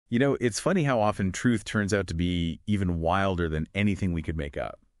You know, it's funny how often truth turns out to be even wilder than anything we could make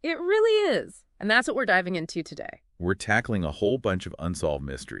up. It really is. And that's what we're diving into today. We're tackling a whole bunch of unsolved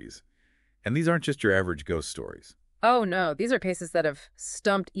mysteries. And these aren't just your average ghost stories. Oh no, these are cases that have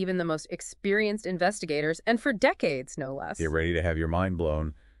stumped even the most experienced investigators, and for decades, no less. Get ready to have your mind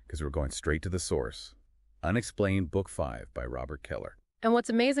blown, because we're going straight to the source. Unexplained Book 5 by Robert Keller. And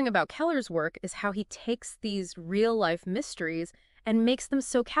what's amazing about Keller's work is how he takes these real-life mysteries and makes them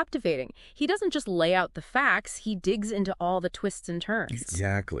so captivating. He doesn't just lay out the facts, he digs into all the twists and turns.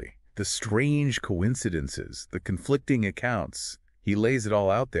 Exactly. The strange coincidences, the conflicting accounts. He lays it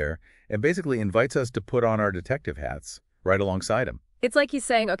all out there and basically invites us to put on our detective hats right alongside him. It's like he's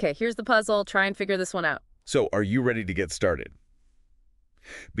saying, okay, here's the puzzle, try and figure this one out. So, are you ready to get started?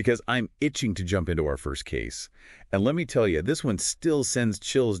 Because I'm itching to jump into our first case. And let me tell you, this one still sends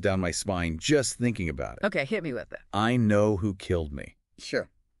chills down my spine just thinking about it. Okay, hit me with it. I Know Who Killed Me. Sure.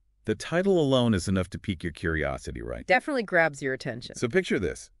 The title alone is enough to pique your curiosity, right? Definitely grabs your attention. So picture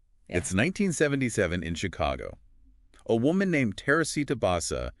this. Yeah. It's 1977 in Chicago. A woman named Teresita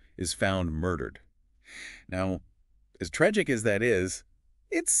Basa is found murdered. Now, as tragic as that is,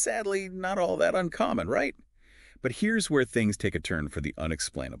 it's sadly not all that uncommon, right? But here's where things take a turn for the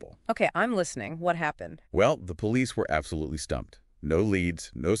unexplainable. Okay, I'm listening. What happened? Well, the police were absolutely stumped. No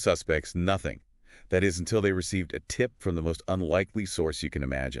leads, no suspects, nothing. That is until they received a tip from the most unlikely source you can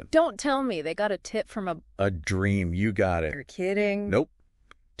imagine. Don't tell me they got a tip from A dream, you got it. You're kidding? Nope.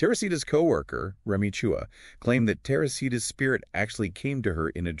 Teresita's co-worker, Remy Chua, claimed that Teresita's spirit actually came to her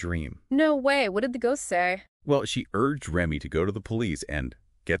in a dream. No way. What did the ghost say? Well, she urged Remy to go to the police and,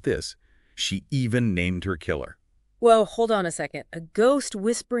 get this, she even named her killer. Whoa, hold on a second. A ghost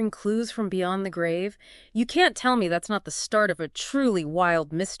whispering clues from beyond the grave? You can't tell me that's not the start of a truly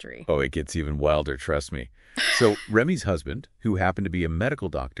wild mystery. Oh, it gets even wilder, trust me. So Remy's husband, who happened to be a medical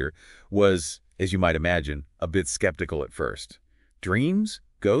doctor, was, as you might imagine, a bit skeptical at first. Dreams?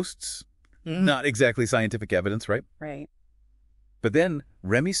 Ghosts? Not exactly scientific evidence, right? Right. But then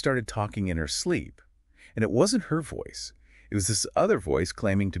Remy started talking in her sleep. And it wasn't her voice. It was this other voice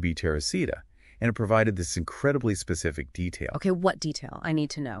claiming to be Teresita. And it provided this incredibly specific detail. Okay, what detail? I need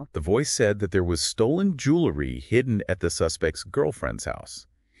to know. The voice said that there was stolen jewelry hidden at the suspect's girlfriend's house.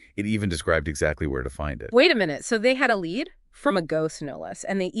 It even described exactly where to find it. Wait a minute. So they had a lead? From a ghost, no less.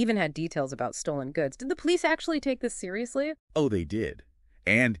 And they even had details about stolen goods. Did the police actually take this seriously? Oh, they did.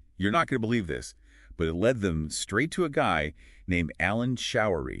 And you're not going to believe this, but it led them straight to a guy named Alan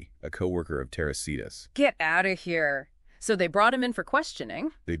Showery, a co-worker of Teresita's. Get out of here. So they brought him in for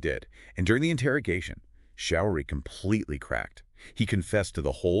questioning. They did. And during the interrogation, Showery completely cracked. He confessed to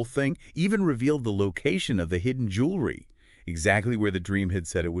the whole thing, even revealed the location of the hidden jewelry, exactly where the dream had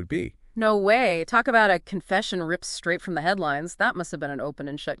said it would be. No way. Talk about a confession ripped straight from the headlines. That must have been an open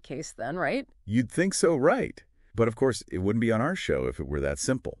and shut case then, right? You'd think so, right? But of course, it wouldn't be on our show if it were that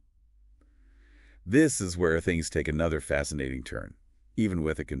simple. This is where things take another fascinating turn, even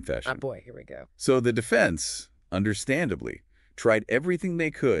with a confession. Oh boy, here we go. So the defense, understandably, tried everything they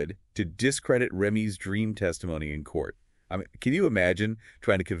could to discredit Remy's dream testimony in court. I mean, can you imagine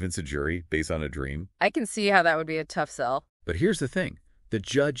trying to convince a jury based on a dream? I can see how that would be a tough sell. But here's the thing. The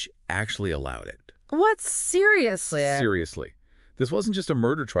judge actually allowed it. What? Seriously? Seriously. This wasn't just a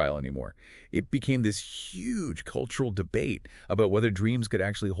murder trial anymore. It became this huge cultural debate about whether dreams could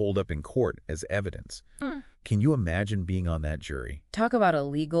actually hold up in court as evidence. Can you imagine being on that jury? Talk about a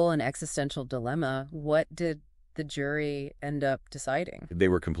legal and existential dilemma. What did the jury end up deciding? They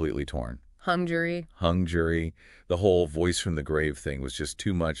were completely torn. Hung jury? Hung jury. The whole voice from the grave thing was just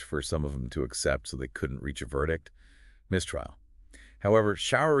too much for some of them to accept, so they couldn't reach a verdict. Mistrial. However,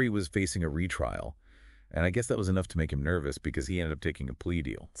 Showery was facing a retrial, and I guess that was enough to make him nervous because he ended up taking a plea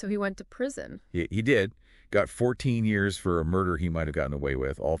deal. So he went to prison? He did. Got 14 years for a murder he might have gotten away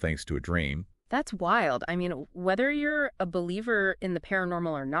with, all thanks to a dream. That's wild. I mean, whether you're a believer in the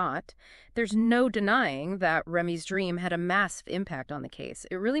paranormal or not, there's no denying that Remy's dream had a massive impact on the case.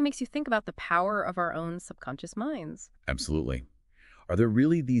 It really makes you think about the power of our own subconscious minds. Absolutely. Are there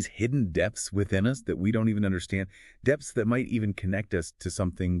really these hidden depths within us that we don't even understand? Depths that might even connect us to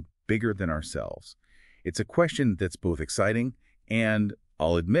something bigger than ourselves? It's a question that's both exciting and,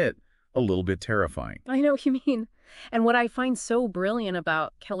 I'll admit, a little bit terrifying. I know what you mean. And what I find so brilliant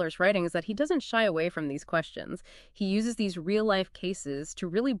about Keller's writing is that he doesn't shy away from these questions. He uses these real-life cases to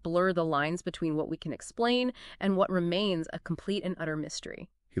really blur the lines between what we can explain and what remains a complete and utter mystery.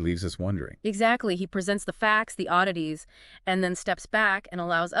 He leaves us wondering. Exactly. He presents the facts, the oddities, and then steps back and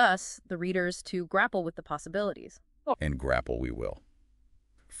allows us, the readers, to grapple with the possibilities. And grapple we will.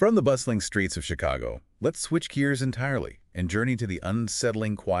 From the bustling streets of Chicago, let's switch gears entirely and journey to the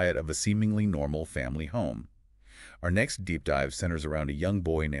unsettling quiet of a seemingly normal family home. Our next deep dive centers around a young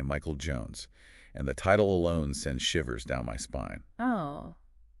boy named Michael Jones, and the title alone sends shivers down my spine. Oh,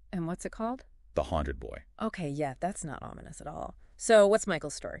 and what's it called? The Haunted Boy. Okay, yeah, that's not ominous at all. So what's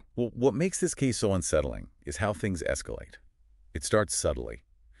Michael's story? Well, what makes this case so unsettling is how things escalate. It starts subtly,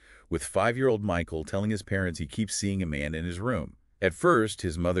 with 5-year-old Michael telling his parents he keeps seeing a man in his room. At first,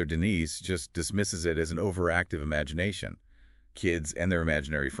 his mother, Denise, just dismisses it as an overactive imagination. Kids and their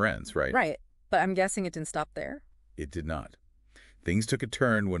imaginary friends, right? Right, but I'm guessing it didn't stop there. It did not. Things took a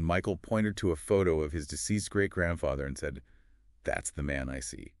turn when Michael pointed to a photo of his deceased great-grandfather and said, "That's the man I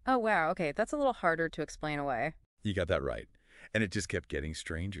see." Oh, wow, okay, that's a little harder to explain away. You got that right. And it just kept getting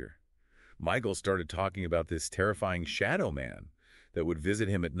stranger. Michael started talking about this terrifying shadow man that would visit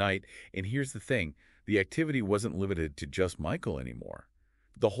him at night. And here's the thing. The activity wasn't limited to just Michael anymore.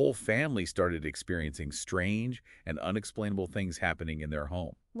 The whole family started experiencing strange and unexplainable things happening in their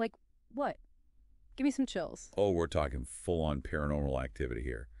home. Like what? Give me some chills. Oh, we're talking full-on paranormal activity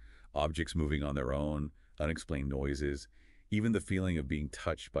here. Objects moving on their own, unexplained noises, even the feeling of being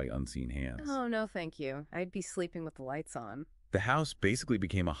touched by unseen hands. Oh, no, thank you. I'd be sleeping with the lights on. The house basically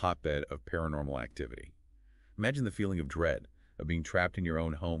became a hotbed of paranormal activity. Imagine the feeling of dread, of being trapped in your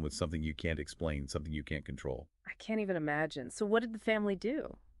own home with something you can't explain, something you can't control. I can't even imagine. So what did the family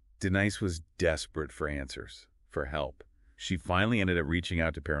do? Denise was desperate for answers, for help. She finally ended up reaching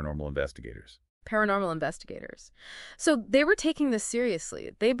out to paranormal investigators. Paranormal investigators. So they were taking this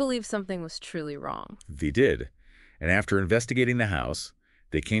seriously. They believed something was truly wrong. They did. And after investigating the house,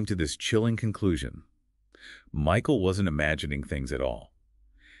 they came to this chilling conclusion. Michael wasn't imagining things at all.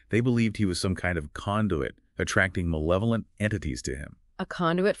 They believed he was some kind of conduit attracting malevolent entities to him. A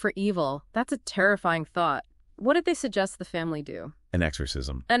conduit for evil. That's a terrifying thought. What did they suggest the family do? An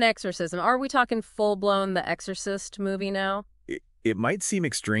exorcism. An exorcism. Are we talking full-blown The Exorcist movie now? It might seem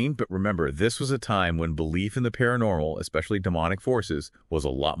extreme, but remember, this was a time when belief in the paranormal, especially demonic forces, was a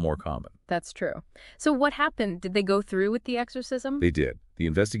lot more common. That's true. So what happened? Did they go through with the exorcism? They did. The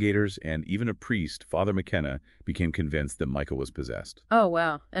investigators and even a priest, Father McKenna, became convinced that Michael was possessed. Oh,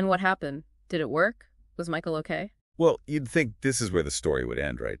 wow. And what happened? Did it work? Was Michael okay? Well, you'd think this is where the story would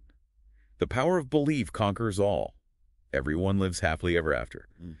end, right? The power of belief conquers all. Everyone lives happily ever after.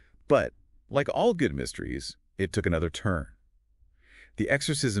 But, like all good mysteries, it took another turn. The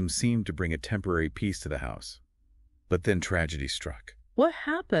exorcism seemed to bring a temporary peace to the house. But then tragedy struck. What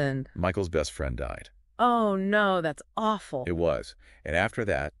happened? Michael's best friend died. Oh, no, that's awful. It was. And after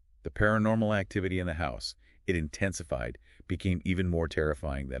that, the paranormal activity in the house, it intensified, became even more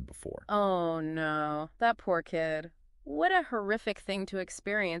terrifying than before. Oh, no. That poor kid. What a horrific thing to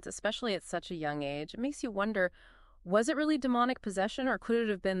experience, especially at such a young age. It makes you wonder, was it really demonic possession, or could it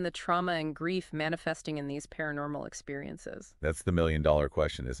have been the trauma and grief manifesting in these paranormal experiences? That's the million-dollar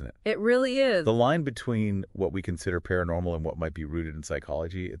question, isn't it? It really is. The line between what we consider paranormal and what might be rooted in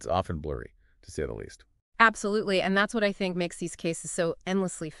psychology, it's often blurry, to say the least. Absolutely, and that's what I think makes these cases so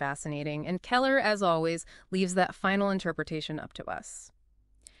endlessly fascinating. And Keller, as always, leaves that final interpretation up to us.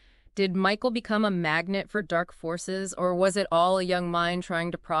 Did Michael become a magnet for dark forces, or was it all a young mind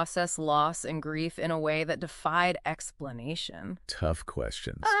trying to process loss and grief in a way that defied explanation? Tough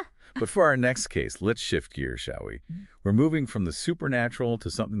questions. But for our next case, let's shift gears, shall we? We're moving from the supernatural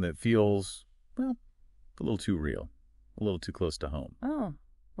to something that feels, well, a little too real, a little too close to home. Oh,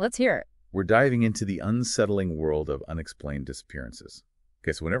 let's hear it. We're diving into the unsettling world of unexplained disappearances.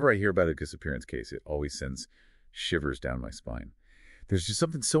 Okay, so whenever I hear about a disappearance case, it always sends shivers down my spine. There's just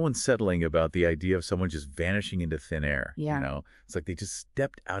something so unsettling about the idea of someone just vanishing into thin air. Yeah. You know, it's like they just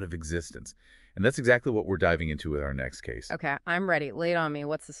stepped out of existence. And that's exactly what we're diving into with our next case. Okay, I'm ready. Lay it on me.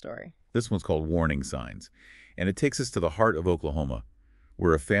 What's the story? This one's called Warning Signs. And it takes us to the heart of Oklahoma,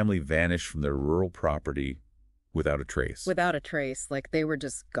 where a family vanished from their rural property without a trace. Without a trace, like they were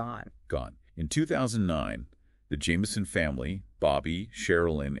just gone. Gone. In 2009, the Jameson family, Bobby,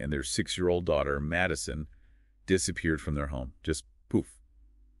 Sherilyn, and their 6-year-old daughter, Madison, disappeared from their home. Just poof,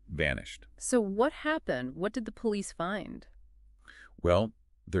 vanished. So what happened? What did the police find? Well,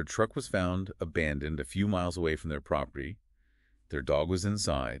 their truck was found abandoned a few miles away from their property. Their dog was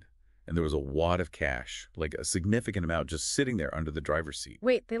inside, and there was a wad of cash, like a significant amount, just sitting there under the driver's seat.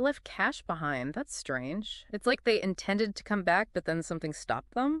 Wait, they left cash behind. That's strange. It's like they intended to come back, but then something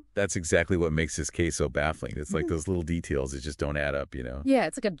stopped them? That's exactly what makes this case so baffling. It's like those little details that just don't add up, you know? Yeah,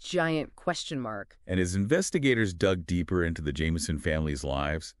 it's like a giant question mark. And as investigators dug deeper into the Jameson family's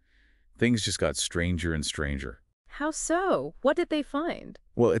lives, things just got stranger and stranger. How so? What did they find?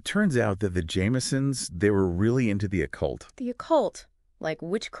 Well, it turns out that the Jamesons, they were really into the occult. The occult. Like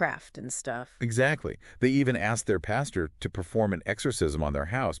witchcraft and stuff. Exactly. They even asked their pastor to perform an exorcism on their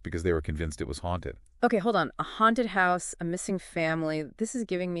house because they were convinced it was haunted. Okay, hold on. A haunted house, a missing family. This is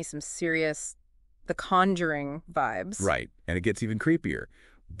giving me some serious The Conjuring vibes. Right. And it gets even creepier.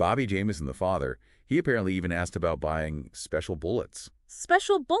 Bobby Jameson, the father, he apparently even asked about buying special bullets.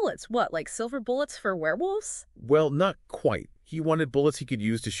 Special bullets? What, like silver bullets for werewolves? Well, not quite. He wanted bullets he could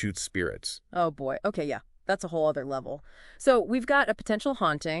use to shoot spirits. Oh boy. Okay, yeah. That's a whole other level. So we've got a potential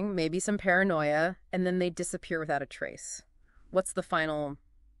haunting, maybe some paranoia, and then they disappear without a trace. What's the final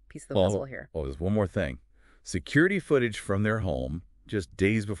piece of the puzzle here? Oh, there's one more thing. Security footage from their home, just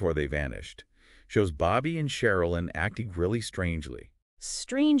days before they vanished, shows Bobby and Sherilyn acting really strangely.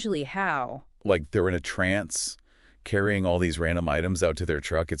 Strangely how? Like they're in a trance, carrying all these random items out to their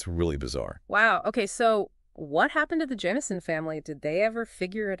truck. It's really bizarre. Wow. Okay, so what happened to the Jameson family? Did they ever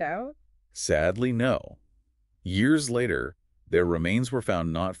figure it out? Sadly, no. Years later, their remains were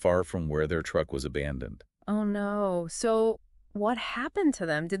found not far from where their truck was abandoned. Oh no. So what happened to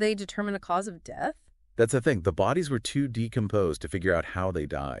them? Did they determine a cause of death? That's the thing. The bodies were too decomposed to figure out how they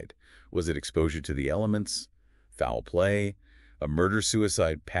died. Was it exposure to the elements? Foul play? A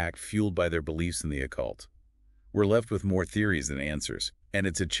murder-suicide pact fueled by their beliefs in the occult? We're left with more theories than answers, and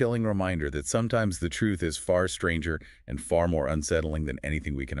it's a chilling reminder that sometimes the truth is far stranger and far more unsettling than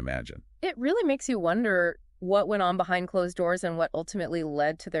anything we can imagine. It really makes you wonder what went on behind closed doors and what ultimately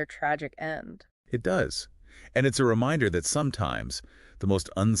led to their tragic end. It does. And it's a reminder that sometimes the most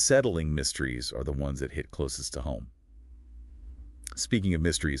unsettling mysteries are the ones that hit closest to home. Speaking of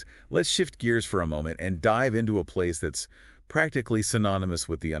mysteries, let's shift gears for a moment and dive into a place that's practically synonymous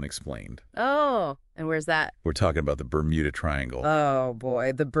with the unexplained. Oh, and where's that? We're talking about the Bermuda Triangle. Oh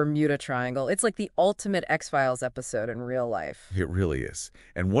boy, the Bermuda Triangle. It's like the ultimate X-Files episode in real life. It really is.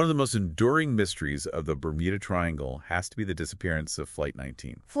 And one of the most enduring mysteries of the Bermuda Triangle has to be the disappearance of Flight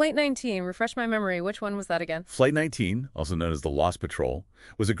 19. Flight 19, refresh my memory. Which one was that again? Flight 19, also known as the Lost Patrol,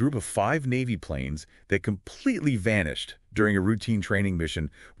 was a group of 5 Navy planes that completely vanished during a routine training mission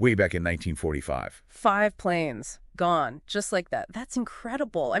way back in 1945. 5 planes. Gone. Just like that. That's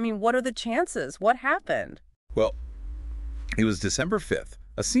incredible. I mean, what are the chances? What happened? Well, it was December 5th,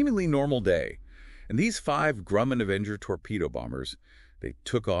 a seemingly normal day, and these 5 Grumman Avenger torpedo bombers, they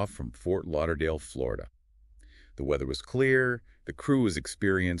took off from Fort Lauderdale, Florida. The weather was clear, the crew was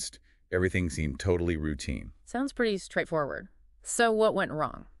experienced, everything seemed totally routine. Sounds pretty straightforward. So what went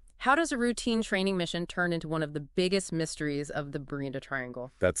wrong? How does a routine training mission turn into one of the biggest mysteries of the Bermuda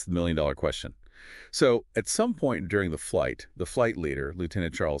Triangle? That's the million-dollar question. So, at some point during the flight leader,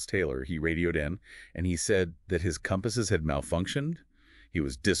 Lieutenant Charles Taylor, he radioed in, and he said that his compasses had malfunctioned. He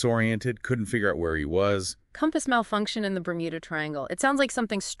was disoriented, couldn't figure out where he was. Compass malfunction in the Bermuda Triangle. It sounds like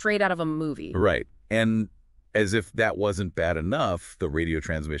something straight out of a movie. Right. And as if that wasn't bad enough, the radio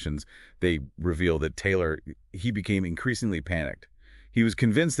transmissions, they reveal that Taylor, he became increasingly panicked. He was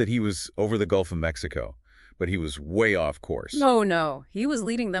convinced that he was over the Gulf of Mexico, but he was way off course. No. He was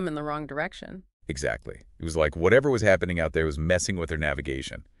leading them in the wrong direction. Exactly. It was like whatever was happening out there was messing with their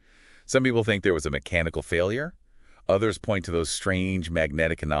navigation. Some people think there was a mechanical failure. Others point to those strange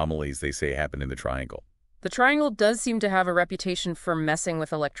magnetic anomalies they say happened in the triangle. The triangle does seem to have a reputation for messing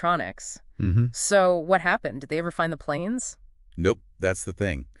with electronics. Mm-hmm. So what happened? Did they ever find the planes? Nope, that's the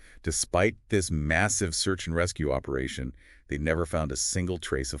thing. Despite this massive search and rescue operation, they never found a single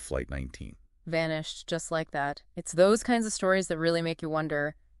trace of Flight 19. Vanished just like that. It's those kinds of stories that really make you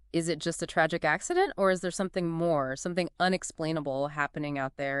wonder, is it just a tragic accident, or is there something more, something unexplainable happening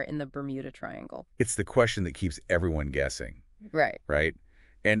out there in the Bermuda Triangle? It's the question that keeps everyone guessing. Right. Right?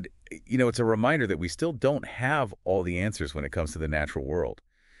 And, it's a reminder that we still don't have all the answers when it comes to the natural world.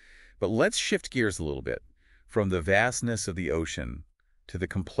 But let's shift gears a little bit from the vastness of the ocean to the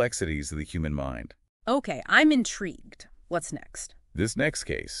complexities of the human mind. Okay, I'm intrigued. What's next? This next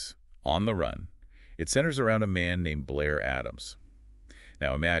case, On the Run, it centers around a man named Blair Adams.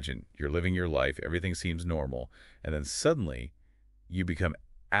 Now imagine, you're living your life, everything seems normal, and then suddenly you become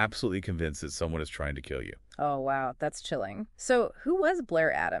absolutely convinced that someone is trying to kill you. Oh, wow, that's chilling. So who was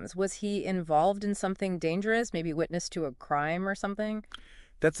Blair Adams? Was he involved in something dangerous, maybe witness to a crime or something?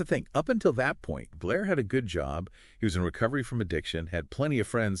 That's the thing. Up until that point, Blair had a good job. He was in recovery from addiction, had plenty of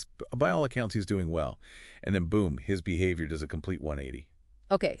friends. By all accounts, he's doing well. And then, boom, his behavior does a complete 180.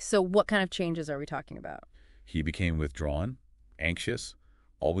 Okay, so what kind of changes are we talking about? He became withdrawn, anxious,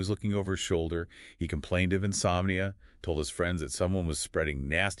 always looking over his shoulder. He complained of insomnia, told his friends that someone was spreading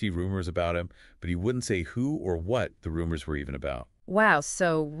nasty rumors about him, but he wouldn't say who or what the rumors were even about. Wow,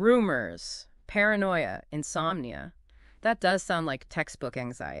 so rumors, paranoia, insomnia. That does sound like textbook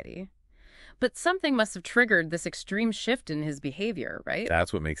anxiety. But something must have triggered this extreme shift in his behavior, right?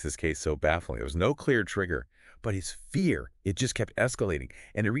 That's what makes this case so baffling. There was no clear trigger, but his fear, it just kept escalating,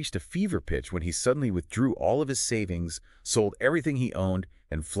 and it reached a fever pitch when he suddenly withdrew all of his savings, sold everything he owned,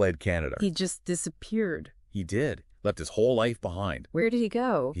 and fled Canada. He just disappeared. He did. Left his whole life behind. Where did he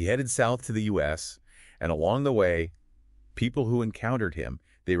go? He headed south to the U.S., and along the way, people who encountered him,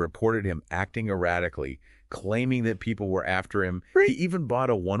 they reported him acting erratically, claiming that people were after him. Right. He even bought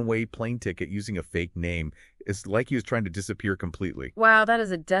a one-way plane ticket using a fake name. It's like he was trying to disappear completely. Wow, that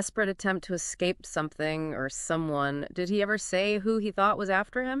is a desperate attempt to escape something or someone. Did he ever say who he thought was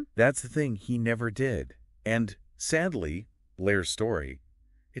after him? That's the thing. He never did. And sadly, Blair's story,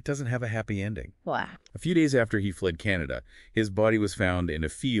 it doesn't have a happy ending. Wow. A few days after he fled Canada, his body was found in a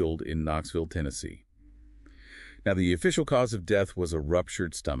field in Knoxville, Tennessee. Now, the official cause of death was a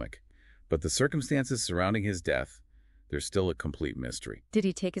ruptured stomach, but the circumstances surrounding his death, they're still a complete mystery. Did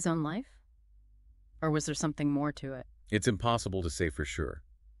he take his own life? Or was there something more to it? It's impossible to say for sure.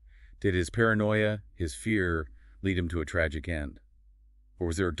 Did his paranoia, his fear, lead him to a tragic end? Or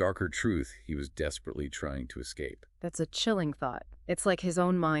was there a darker truth he was desperately trying to escape? That's a chilling thought. It's like his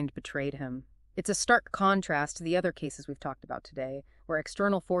own mind betrayed him. It's a stark contrast to the other cases we've talked about today, where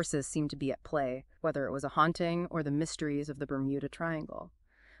external forces seem to be at play, whether it was a haunting or the mysteries of the Bermuda Triangle.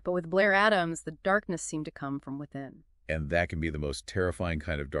 But with Blair Adams, the darkness seemed to come from within. And that can be the most terrifying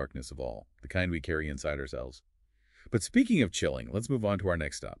kind of darkness of all, the kind we carry inside ourselves. But speaking of chilling, let's move on to our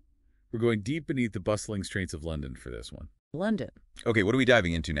next stop. We're going deep beneath the bustling streets of London for this one. London. Okay, what are we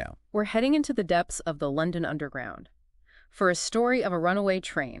diving into now? We're heading into the depths of the London Underground for a story of a runaway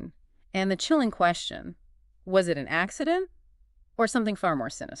train. And the chilling question, was it an accident or something far more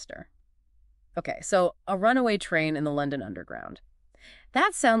sinister? Okay, so a runaway train in the London Underground.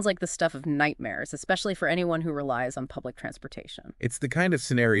 That sounds like the stuff of nightmares, especially for anyone who relies on public transportation. It's the kind of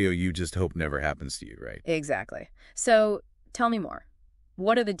scenario you just hope never happens to you, right? Exactly. So tell me more.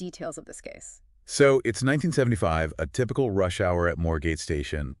 What are the details of this case? So it's 1975, a typical rush hour at Moorgate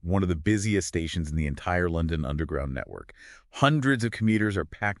Station, one of the busiest stations in the entire London Underground network. Hundreds of commuters are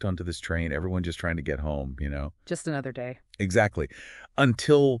packed onto this train, everyone just trying to get home, you know? Just another day. Exactly.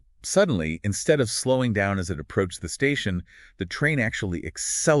 Until suddenly, instead of slowing down as it approached the station, the train actually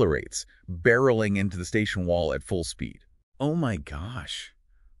accelerates, barreling into the station wall at full speed. Oh my gosh.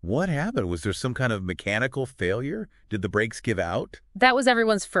 What happened? Was there some kind of mechanical failure? Did the brakes give out? That was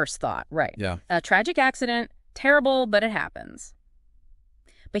everyone's first thought, right? Yeah. A tragic accident, terrible, but it happens.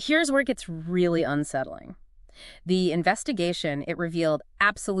 But here's where it gets really unsettling. The investigation, it revealed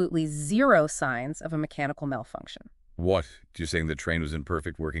absolutely zero signs of a mechanical malfunction. What? You're saying the train was in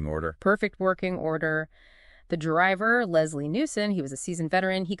perfect working order? Perfect working order. The driver, Leslie Newson, he was a seasoned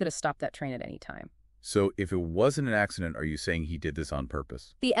veteran. He could have stopped that train at any time. So if it wasn't an accident, are you saying he did this on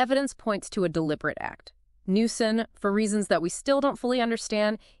purpose? The evidence points to a deliberate act. Newson, for reasons that we still don't fully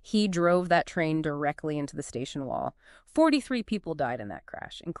understand, he drove that train directly into the station wall. 43 people died in that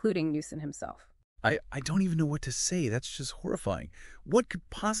crash, including Newson himself. I don't even know what to say. That's just horrifying. What could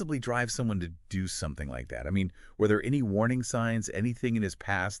possibly drive someone to do something like that? I mean, were there any warning signs, anything in his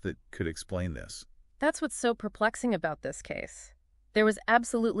past that could explain this? That's what's so perplexing about this case. There was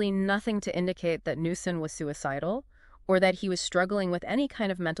absolutely nothing to indicate that Newson was suicidal or that he was struggling with any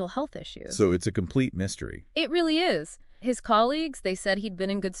kind of mental health issues. So it's a complete mystery. It really is. His colleagues, they said he'd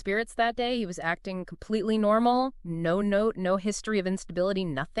been in good spirits that day. He was acting completely normal. No note, no history of instability,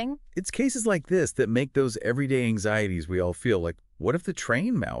 nothing. It's cases like this that make those everyday anxieties we all feel, like, what if the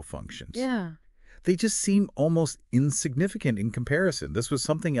train malfunctions? Yeah. They just seem almost insignificant in comparison. This was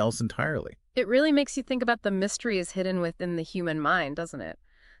something else entirely. It really makes you think about the mysteries hidden within the human mind, doesn't it?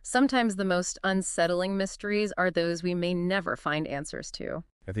 Sometimes the most unsettling mysteries are those we may never find answers to.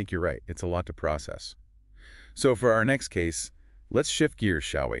 I think you're right. It's a lot to process. So for our next case, let's shift gears,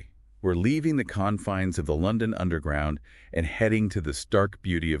 shall we? We're leaving the confines of the London Underground and heading to the stark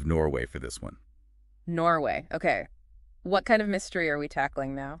beauty of Norway for this one. Norway. Okay. What kind of mystery are we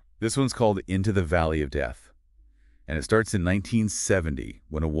tackling now? This one's called Into the Valley of Death. And it starts in 1970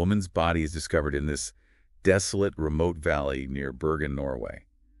 when a woman's body is discovered in this desolate, remote valley near Bergen, Norway.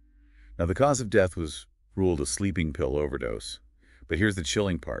 Now, the cause of death was ruled a sleeping pill overdose. But here's the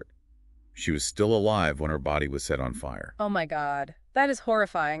chilling part. She was still alive when her body was set on fire. Oh my God. That is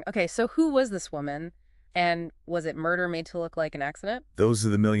horrifying. Okay, so who was this woman? And was it murder made to look like an accident? Those are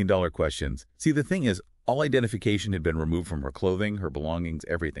the million-dollar questions. See, the thing is, all identification had been removed from her clothing, her belongings,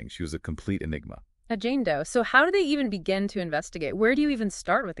 everything. She was a complete enigma. A Jane Doe. So how do they even begin to investigate? Where do you even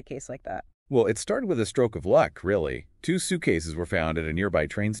start with a case like that? Well, it started with a stroke of luck, really. 2 suitcases were found at a nearby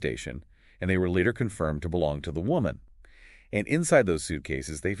train station, and they were later confirmed to belong to the woman. And inside those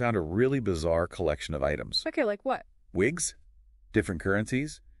suitcases, they found a really bizarre collection of items. Okay, like what? Wigs, different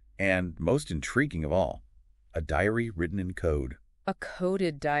currencies, and most intriguing of all, a diary written in code. A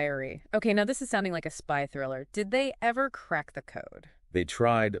coded diary. Okay, now this is sounding like a spy thriller. Did they ever crack the code? They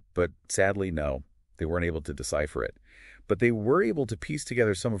tried, but sadly, no. They weren't able to decipher it. But they were able to piece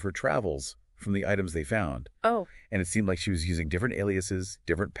together some of her travels from the items they found. Oh, And it seemed like she was using different aliases,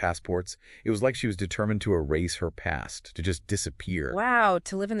 different passports. It was like she was determined to erase her past, to just disappear. wow,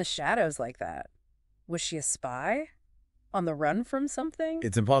 to live in the shadows like that. Was she a spy? On the run from something?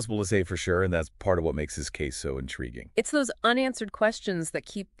 It's impossible to say for sure, and that's part of what makes this case so intriguing. It's those unanswered questions that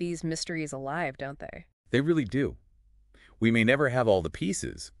keep these mysteries alive, don't they? They really do. We may never have all the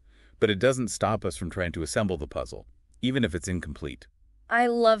pieces, but it doesn't stop us from trying to assemble the puzzle, even if it's incomplete. I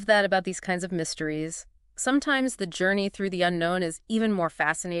love that about these kinds of mysteries. Sometimes the journey through the unknown is even more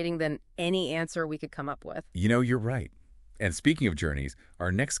fascinating than any answer we could come up with. You know, you're right. And speaking of journeys,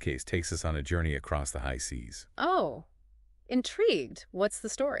 our next case takes us on a journey across the high seas. Oh, intrigued. What's the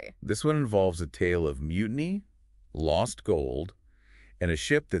story? This one involves a tale of mutiny, lost gold, and a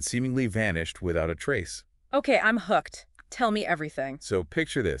ship that seemingly vanished without a trace. Okay, I'm hooked. Tell me everything. So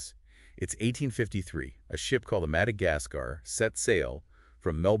picture this. It's 1853. A ship called the Madagascar set sail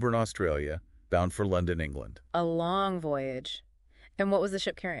from Melbourne, Australia, bound for London, England. A long voyage. And what was the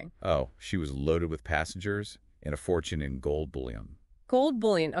ship carrying? Oh, she was loaded with passengers and a fortune in gold bullion. Gold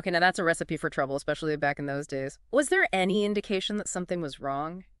bullion. Okay, now that's a recipe for trouble, especially back in those days. Was there any indication that something was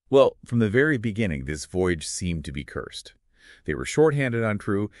wrong? Well, from the very beginning, this voyage seemed to be cursed. They were shorthanded on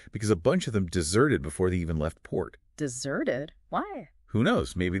crew because a bunch of them deserted before they even left port. Deserted? Why? Who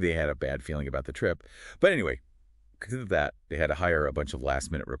knows? Maybe they had a bad feeling about the trip. But anyway, because of that, they had to hire a bunch of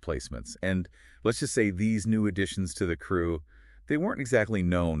last-minute replacements. And let's just say these new additions to the crew, they weren't exactly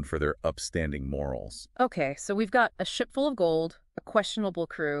known for their upstanding morals. Okay, so we've got a ship full of gold, a questionable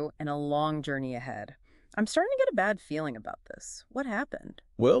crew, and a long journey ahead. I'm starting to get a bad feeling about this. What happened?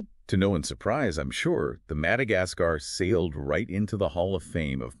 Well, to no one's surprise, I'm sure, the Madagascar sailed right into the Hall of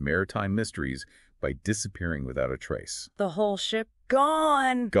Fame of Maritime Mysteries by disappearing without a trace. The whole ship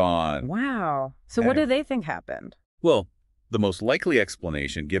gone. Gone. Wow. So what do they think happened? Well, the most likely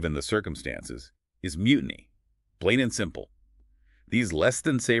explanation, given the circumstances, is mutiny. Plain and simple. These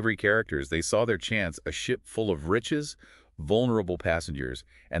less-than-savory characters, they saw their chance, a ship full of riches, vulnerable passengers,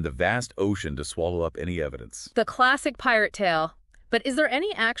 and the vast ocean to swallow up any evidence. The classic pirate tale. But is there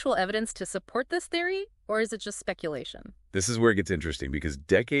any actual evidence to support this theory, or is it just speculation? This is where it gets interesting, because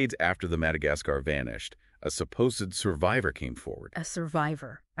decades after the Madagascar vanished, a supposed survivor came forward. A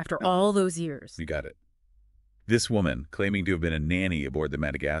survivor, after all those years. You got it. This woman, claiming to have been a nanny aboard the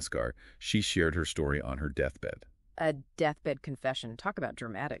Madagascar, she shared her story on her deathbed. A deathbed confession. Talk about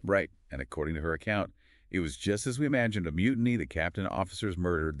dramatic. Right, and according to her account, it was just as we imagined, a mutiny. The captain and officers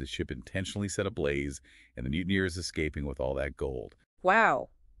murdered, the ship intentionally set ablaze, and the mutineers escaping with all that gold. Wow,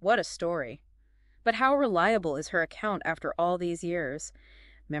 what a story. But how reliable is her account after all these years?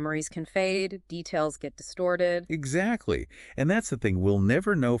 Memories can fade, details get distorted. Exactly, and that's the thing, we'll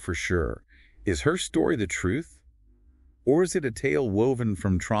never know for sure. Is her story the truth? Or is it a tale woven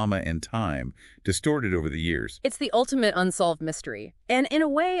from trauma and time, distorted over the years? It's the ultimate unsolved mystery. And in a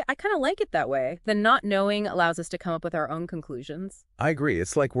way, I kind of like it that way. The not knowing allows us to come up with our own conclusions. I agree.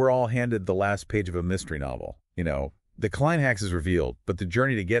 It's like we're all handed the last page of a mystery novel. You know, the climax is revealed, but the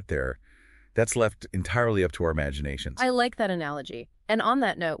journey to get there, that's left entirely up to our imaginations. I like that analogy. And on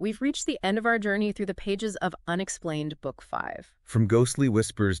that note, we've reached the end of our journey through the pages of Unexplained Book 5. From ghostly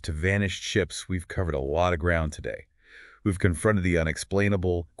whispers to vanished ships, we've covered a lot of ground today. We've confronted the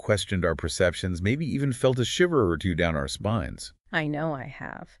unexplainable, questioned our perceptions, maybe even felt a shiver or two down our spines. I know I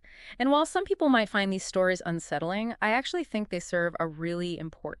have. And while some people might find these stories unsettling, I actually think they serve a really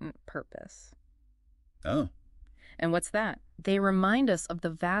important purpose. Oh. And what's that? They remind us of the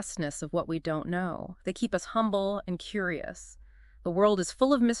vastness of what we don't know. They keep us humble and curious. The world is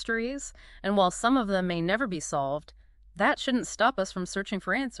full of mysteries, and while some of them may never be solved, that shouldn't stop us from searching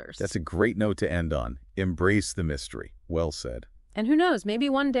for answers. That's a great note to end on. Embrace the mystery. Well said. And who knows, maybe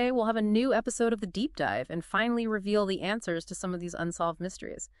one day we'll have a new episode of The Deep Dive and finally reveal the answers to some of these unsolved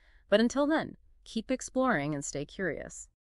mysteries. But until then, keep exploring and stay curious.